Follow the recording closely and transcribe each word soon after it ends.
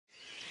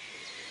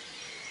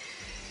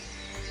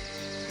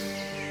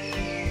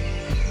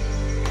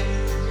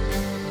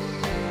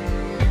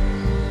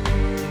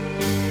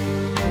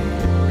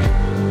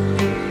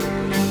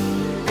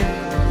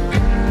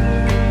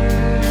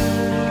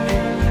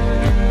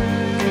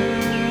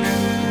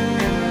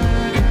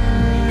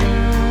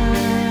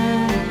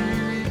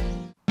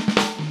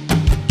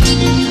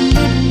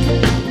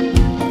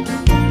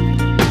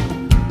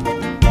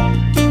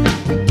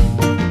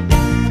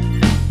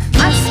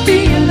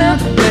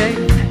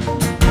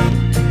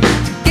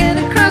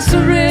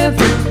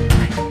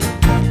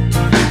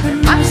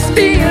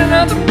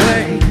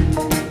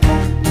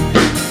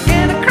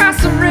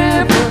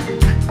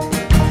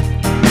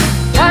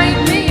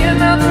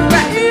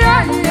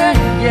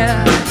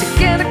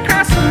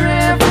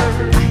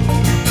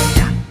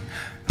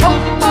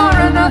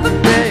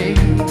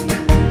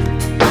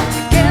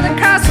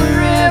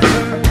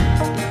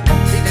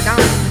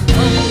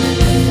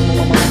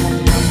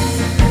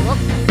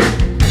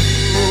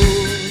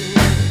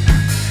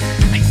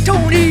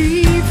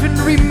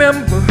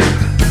remember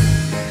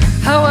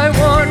how I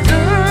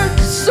wandered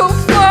so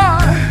far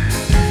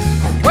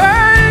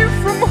away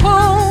from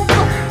home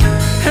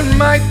and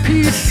my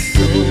peace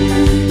of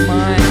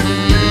mind.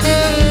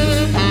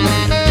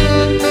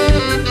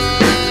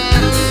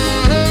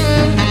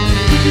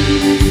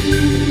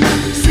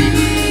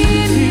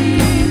 Seen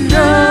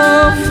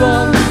enough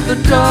of the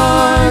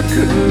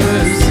darker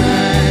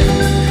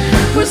side.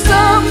 Will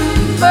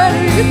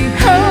somebody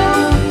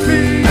help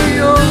me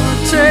or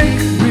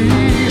take me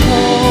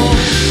home?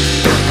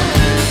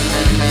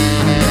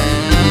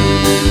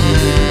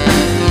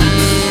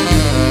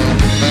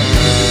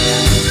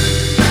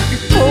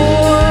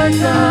 Before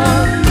the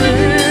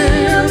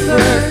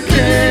river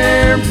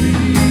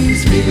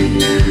carries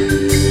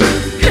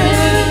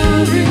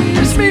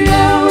me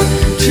out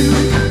to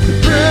the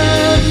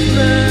breathless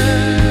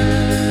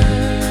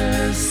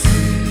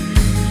sea.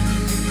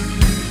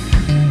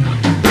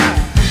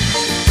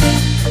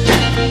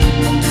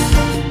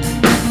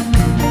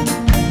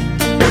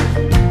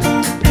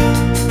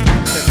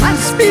 There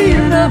must be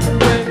another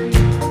way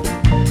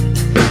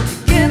to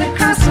get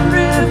across the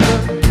river.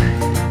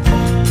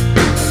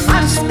 There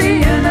must be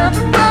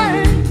another way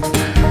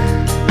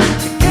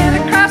to get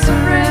across the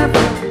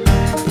river.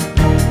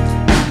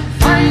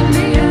 Find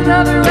me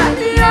another way,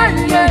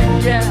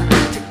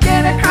 to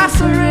get across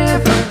the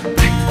river.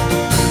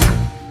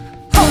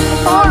 Hope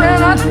for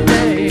another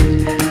day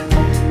to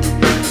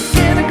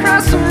get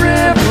across the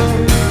river.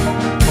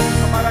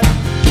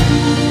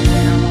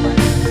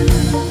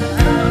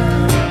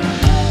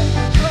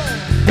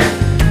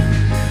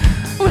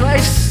 Well, I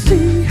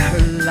see her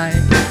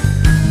light,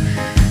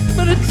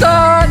 but it's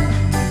on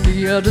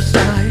the other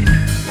side.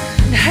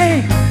 And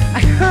hey,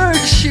 I heard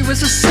she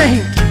was a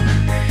saint,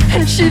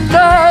 and she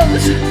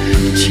loves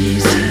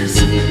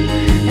Jesus,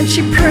 and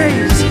she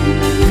prays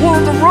for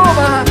the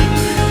Roma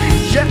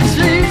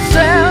Gypsy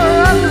sound.